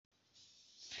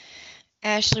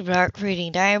Ashley Brock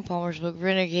reading Diane Palmer's book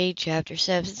Renegade Chapter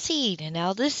 17. And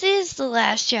now this is the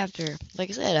last chapter. Like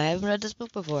I said, I haven't read this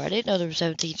book before. I didn't know there were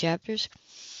 17 chapters.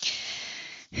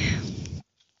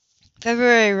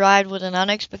 February arrived with an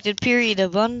unexpected period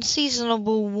of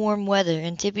unseasonable warm weather,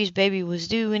 and Tippy's baby was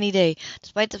due any day.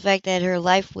 Despite the fact that her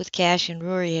life with Cash and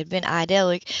Rory had been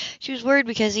idyllic, she was worried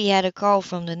because he had a call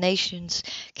from the nation's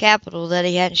capital that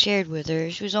he hadn't shared with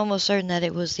her. She was almost certain that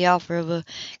it was the offer of a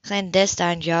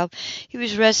clandestine job. He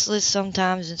was restless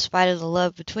sometimes in spite of the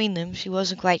love between them. She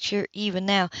wasn't quite sure, even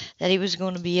now, that he was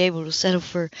going to be able to settle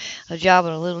for a job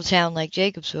in a little town like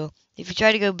Jacobsville. If he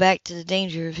tried to go back to the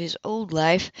danger of his old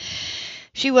life,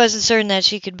 she wasn't certain that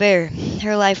she could bear.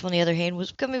 Her life, on the other hand,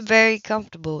 was becoming very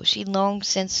comfortable. She'd long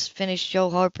since finished Joe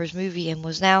Harper's movie and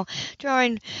was now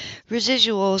drawing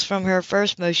residuals from her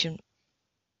first motion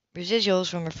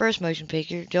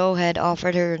picture. Joe had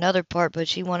offered her another part, but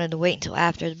she wanted to wait until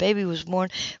after the baby was born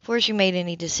before she made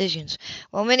any decisions.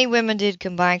 While many women did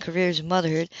combine careers and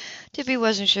motherhood, Tippy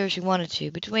wasn't sure she wanted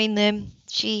to. Between them,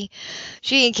 she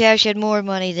and Cash had more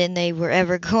money than they were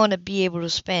ever going to be able to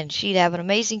spend. She'd have an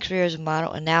amazing career as a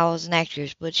model and now as an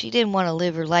actress, but she didn't want to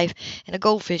live her life in a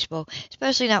goldfish bowl,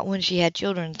 especially not when she had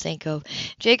children to think of.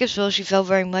 Jacobsville, she felt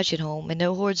very much at home, and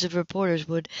no hordes of reporters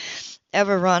would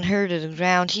ever run her to the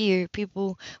ground here.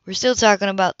 People were still talking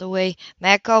about the way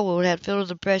Matt Caldwell had filled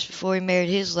the press before he married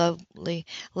his lovely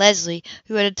Leslie,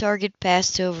 who had a target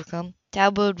past to overcome.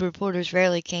 Tabloid reporters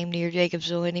rarely came near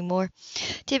Jacobsville anymore.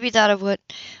 Tippy thought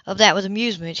of that with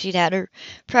amusement. She'd had her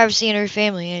privacy and her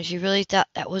family, and she really thought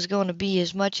that was going to be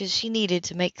as much as she needed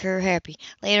to make her happy.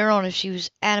 Later on, if she was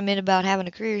adamant about having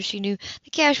a career, she knew the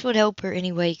Cash would help her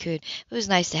any way he could. It was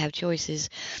nice to have choices.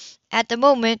 At the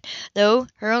moment, though,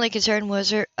 her only concern was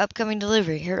her upcoming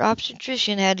delivery. Her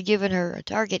obstetrician had given her a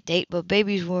target date, but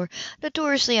babies were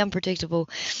notoriously unpredictable.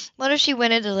 What if she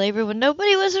went into labor when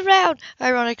nobody was around?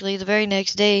 Ironically, the very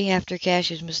next day after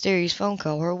Cash's mysterious phone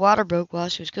call, her water broke while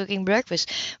she was cooking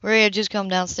breakfast. Ray had just come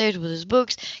downstairs with his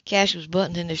books. Cash was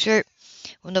buttoning his shirt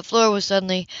when the floor was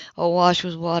suddenly awash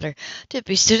with water.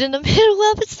 Tippy stood in the middle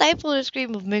of it, stifling a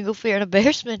scream of mingled fear and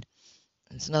embarrassment.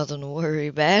 "It's nothing to worry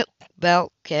about,"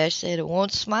 Cash said at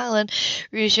once, smiling,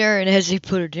 reassuring as he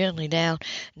put her gently down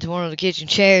into one of the kitchen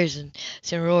chairs and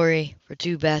sent Rory for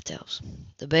 2 bath towels.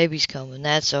 "The baby's coming,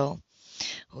 that's all.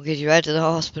 We'll get you right to the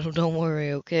hospital, don't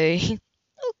worry, okay?"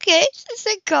 "Okay," she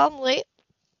said calmly.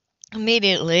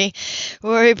 Immediately,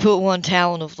 Rory put one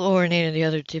towel on the floor and handed the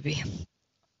other to Tippy.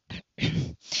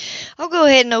 "I'll go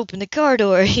ahead and open the car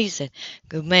door," he said.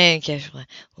 "Good man," Cash replied.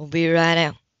 "We'll be right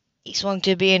out." He swung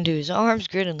Tippy into his arms,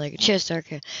 grinning like a chestnut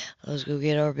cat. "Let's go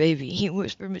get our baby," he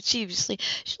whispered mischievously.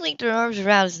 She linked her arms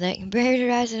around his neck and buried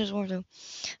her eyes in his warm tone.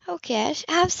 "Oh, Cash,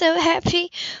 I'm so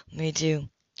happy." "Me too.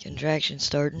 Contractions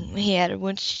starting," he added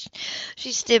when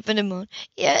she stiffened him on.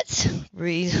 "Yes."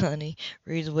 "Breathe, honey.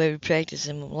 Breathe the way we practiced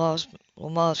in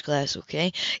Lamar's class, okay?"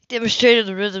 He demonstrated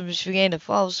the rhythm and she began to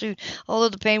follow suit. Although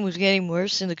the pain was getting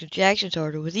worse and the contractions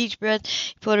harder, with each breath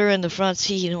he put her in the front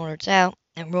seat on her towel,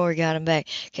 and Rory got him back.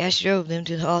 Cash drove them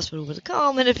to the hospital with a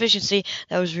calm and efficiency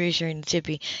that was reassuring to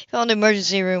Tippy. He found the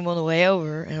emergency room on the way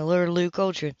over and alerted Lou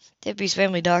Coltrane, Tippy's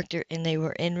family doctor, and they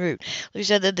were en route. Lou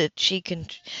said that she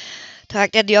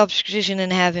contacted the obstetrician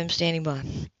and have him standing by.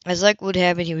 As luck would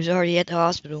have it, he was already at the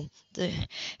hospital,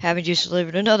 having just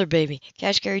delivered another baby.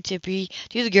 Cash carried Tippy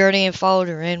to the gurney and followed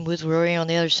her in with Rory on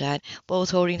the other side,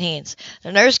 both holding hands.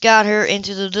 The nurse got her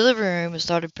into the delivery room and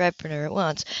started prepping her at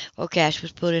once, while Cash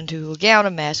was put into a gown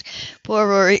and mask. Poor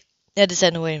Rory had to sit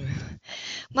in the waiting room.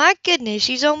 "My goodness,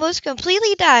 she's almost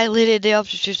completely dilated," the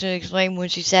obstetrician exclaimed when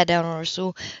she sat down on her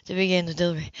stool to begin the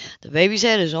delivery. "The baby's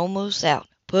head is almost out.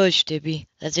 Push, Tippy.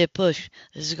 That's it, push.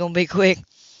 This is going to be quick."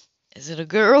 "Is it a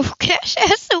girl?" Cash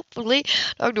asked hopefully.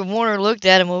 Dr. Warner looked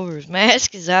at him over his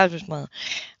mask. His eyes were smiling.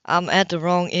 "I'm at the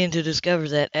wrong end to discover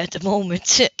that at the moment."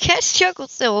 Cash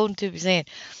chuckled, still holding Tippy's hand.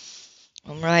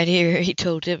 "I'm right here," he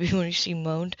told Tippy when she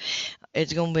moaned.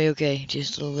 "It's going to be okay.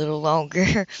 Just a little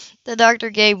longer." The doctor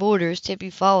gave orders. Tippy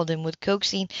followed him with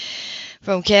coaxing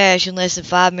from Cash. In less than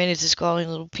 5 minutes, the squalling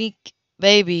little pink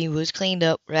baby was cleaned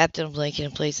up, wrapped in a blanket,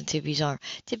 and placed in Tippy's arm.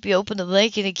 Tippy opened the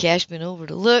blanket and Cash bent over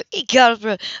to look. He got his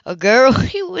breath. "A girl?"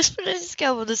 he whispered in his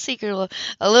skull with a secret look.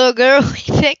 "A little girl?"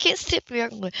 He pet kissed Tippy.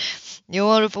 "You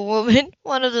wonderful woman."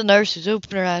 One of the nurses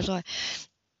opened her eyes wide.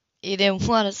 "You didn't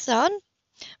want a son?"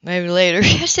 "Maybe later,"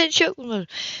 I said, choking.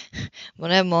 "But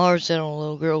that my heart set on a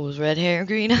little girl with red hair and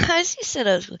green eyes," he said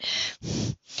huskily.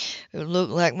 "It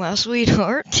looked like my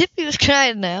sweetheart." Tippy was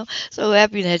crying now, so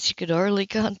happy that she could hardly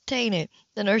contain it.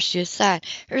 The nurse just sighed.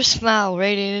 Her smile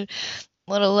radiated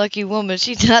What a lucky woman.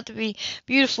 She's not to be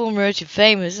beautiful and rich and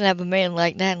famous and have a man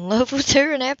like that in love with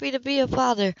her and happy to be a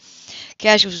father.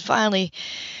 Cash was finally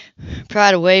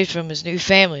pried away from his new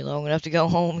family long enough to go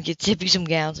home and get Tippy some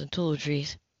gowns and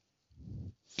toiletries.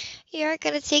 You aren't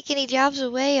going to take any jobs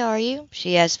away, are you?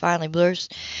 She asked, finally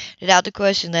bursted out the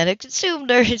question that had consumed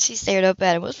her, and she stared up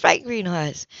at him with frightened green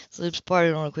eyes. His lips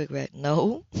parted on a quick red.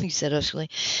 No, he said huskily.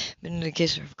 Been to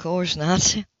kiss her, of course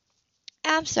not.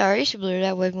 I'm sorry, she blurted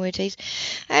out, wiping away tears.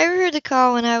 I overheard the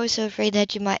call and I was so afraid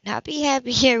that you might not be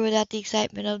happy here without the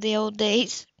excitement of the old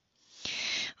days.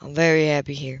 I'm very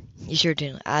happy here. He sure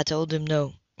didn't. I told him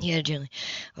no. He added gently.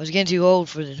 I was getting too old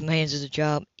for the demands of the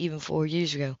job, even 4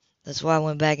 years ago. That's why I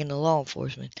went back into law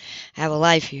enforcement. I have a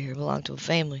life here, belong to a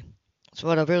family. It's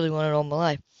what I've really wanted all my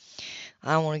life.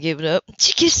 I don't want to give it up.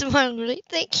 She kissed him hungrily.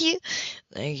 Thank you.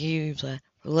 Thank you, he replied,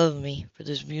 for loving me, for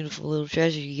this beautiful little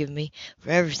treasure you give me,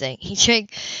 for everything. He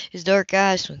drank his dark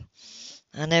eyes with.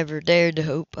 I never dared to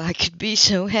hope I could be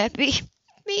so happy.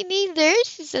 Me neither,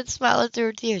 she said, smiling through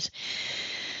her tears.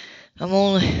 I'm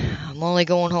only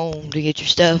going home to get your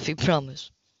stuff, he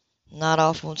promised. Not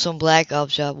off on some black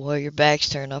ops job while your back's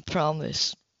turned, I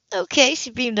promise. Okay, she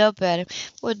beamed up at him,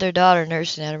 with their daughter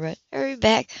nursing at her breast. Hurry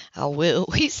back. I will,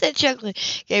 he said, chuckling.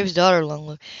 Gave his daughter a long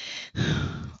look.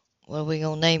 What are we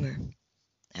gonna name her?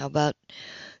 How about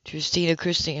Tristina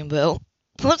Christine Bell?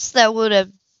 Once that would have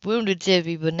wounded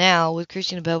Tippy, but now, with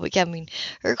Christina Bell becoming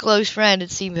her close friend,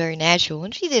 it seemed very natural,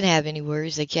 and she didn't have any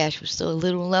worries that Cash was still a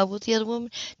little in love with the other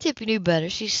woman. Tippy knew better.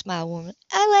 She smiled warmly.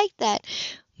 I like that.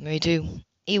 Me too.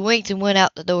 He winked and went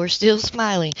out the door, still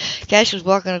smiling. Cash was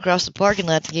walking across the parking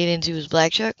lot to get into his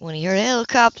black truck when he heard a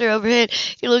helicopter overhead.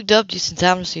 He looked up just in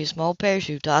time to see a small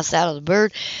parachute tossed out of the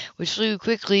bird, which flew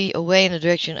quickly away in the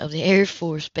direction of the Air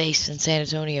Force Base in San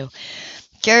Antonio.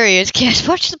 Curious, Cash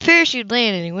watched the parachute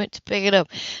land and he went to pick it up.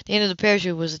 The end of the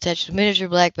parachute was attached to a miniature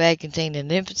black bag containing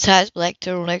an infant-sized black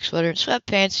turtleneck sweater and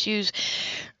sweatpants, shoes,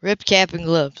 ripped cap, and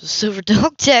gloves. A silver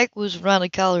dog tag was around the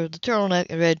collar of the turtleneck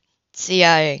and read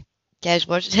CIA. Cash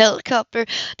watched the helicopter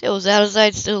till it was out of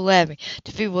sight, still laughing.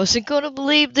 If he wasn't going to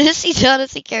believe this, he thought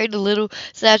as he carried the little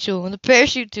satchel and the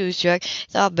parachute to his truck. He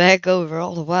thought back over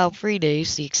all the wild free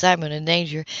days, the excitement and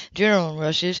danger, adrenaline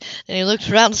rushes. Then he looked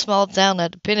around the small town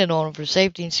that depended on him for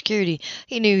safety and security.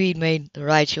 He knew he'd made the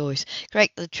right choice.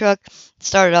 Cranked the truck,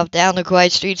 started off down the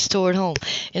quiet streets toward home.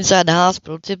 Inside the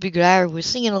hospital, Tippy Grier was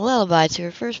singing a lullaby to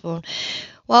her firstborn,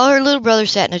 while her little brother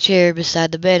sat in a chair beside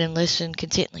the bed and listened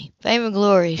contentedly. Fame and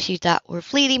glory, she thought, were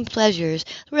fleeting pleasures.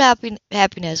 Her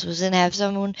happiness was in having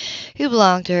someone who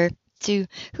belonged to her, to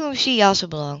whom she also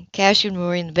belonged. Cash and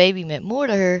Rory and the baby meant more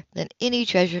to her than any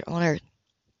treasure on earth.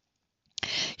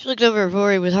 She looked over at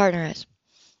Rory with heart in her eyes.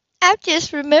 I've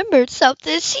just remembered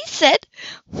something, she said.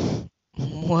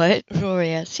 What? Rory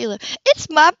asked. Sheila, it's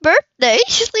my birthday.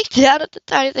 She leaned down at the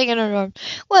tiny thing in her arms.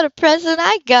 What a present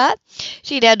I got.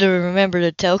 She'd had to remember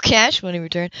to tell Cash when he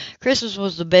returned. Christmas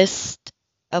was the best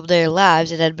of their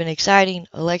lives. It had been an exciting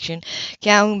election.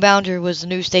 Calhoun Bounder was the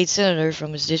new state senator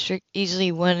from his district,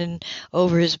 easily winning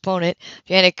over his opponent.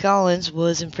 Janet Collins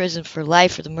was in prison for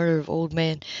life for the murder of old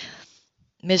man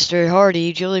Mr.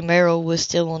 Hardy. Julie Merrill was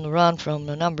still on the run from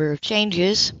a number of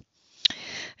changes,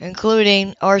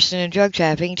 including arson and drug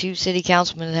trafficking. 2 city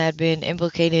councilmen had been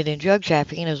implicated in drug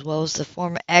trafficking, as well as the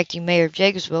former acting mayor of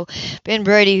Jacobsville, Ben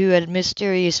Brady, who had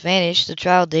mysteriously vanished. The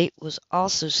trial date was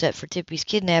also set for Tippy's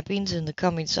kidnappings in the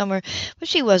coming summer, but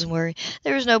she wasn't worried.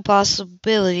 There was no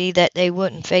possibility that they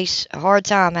wouldn't face a hard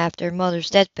time after her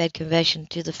mother's deathbed confession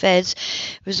to the feds.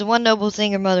 It was the one noble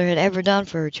thing her mother had ever done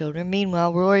for her children.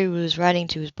 Meanwhile, Rory was writing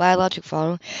to his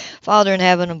biological father and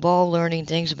having a ball learning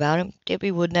things about him.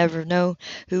 Tippy would never know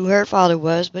who her father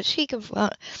was, but she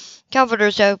comforted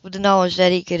herself with the knowledge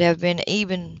that he could have been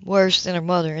even worse than her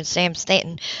mother and Sam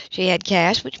Stanton. She had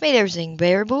Cash, which made everything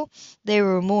bearable. They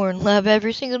were more in love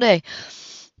every single day.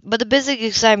 But the basic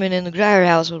excitement in the Grier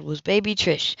household was baby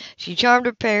Trish. She charmed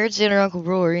her parents and her Uncle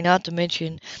Rory, not to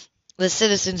mention the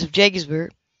citizens of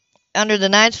Jacobsburg. Under the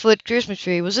 9-foot Christmas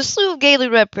tree was a slew of gaily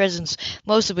wrapped presents,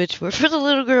 most of which were for the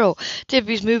little girl.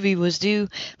 Tippy's movie was due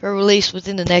for release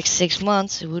within the next 6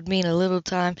 months. It would mean a little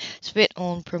time spent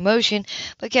on promotion,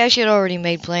 but Cash had already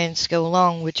made plans to go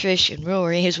along with Trish and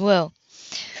Rory as well.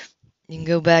 You can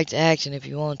go back to acting if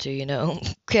you want to, you know,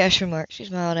 Cash remarked. She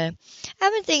smiled at him.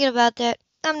 I've been thinking about that.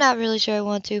 I'm not really sure I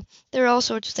want to. There are all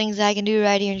sorts of things I can do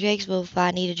right here in Jakesville if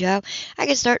I need a job. I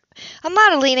can start a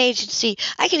modeling agency.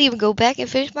 I can even go back and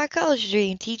finish my college degree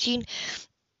in teach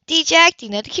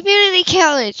acting at the community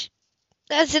college.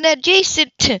 That's an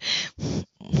adjacent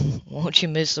Won't you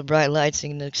miss the bright lights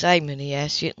and the excitement? He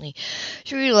asked gently.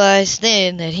 She realized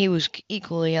then that he was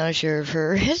equally unsure of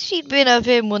her, as she'd been of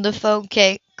him when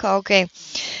the call came.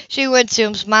 She went to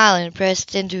him smiling and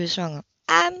pressed into his strong arm.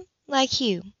 I'm like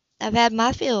you. I've had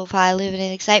my fill of high living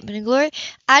and excitement and glory.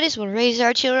 I just want to raise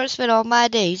our children and spend all my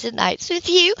days and nights with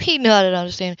you. He nodded,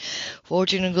 understanding.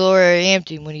 Fortune and glory are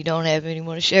empty when you don't have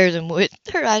anyone to share them with.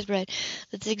 Her eyes bright.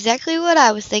 That's exactly what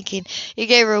I was thinking. He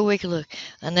gave her a wicked look.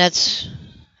 And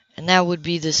that would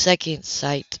be the second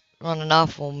sight running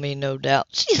off on me, no doubt.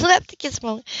 She laughed again,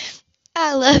 smiling.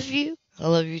 I love you. I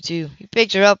love you too. He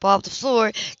picked her up off the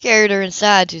floor, carried her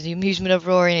inside to the amusement of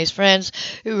Rory and his friends,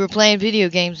 who were playing video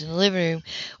games in the living room,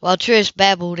 while Trish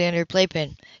babbled in her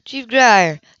playpen. Chief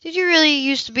Grier, did you really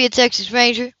used to be a Texas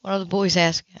Ranger? One of the boys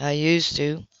asked. I used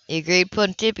to. He agreed,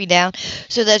 putting Tippy down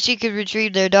so that she could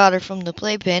retrieve their daughter from the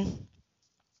playpen.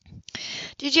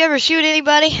 Did you ever shoot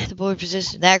anybody? The boy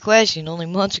persisted. That question, only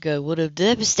months ago, would have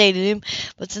devastated him,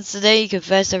 but since the day he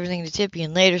confessed everything to Tippy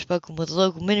and later spoken with the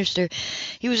local minister,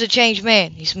 he was a changed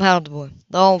man. He smiled at the boy.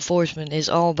 Law enforcement is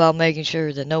all about making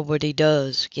sure that nobody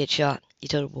does get shot, he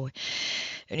told the boy.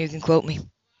 And you can quote me.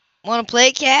 Want to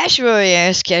play Cash? Roy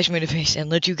asked. Cash made a face.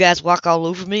 And let you guys walk all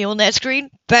over me on that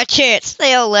screen? By chance.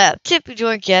 They all laughed. Tippy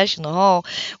joined Cash in the hall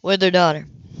with their daughter.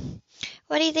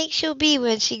 What do you think she'll be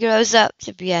when she grows up?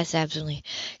 Tippy asked absently.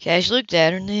 Cash looked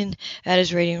at her and then at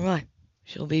his radiant right.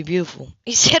 She'll be beautiful,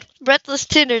 he said with breathless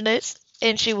tenderness.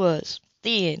 And she was.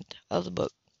 The end of the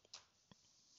book.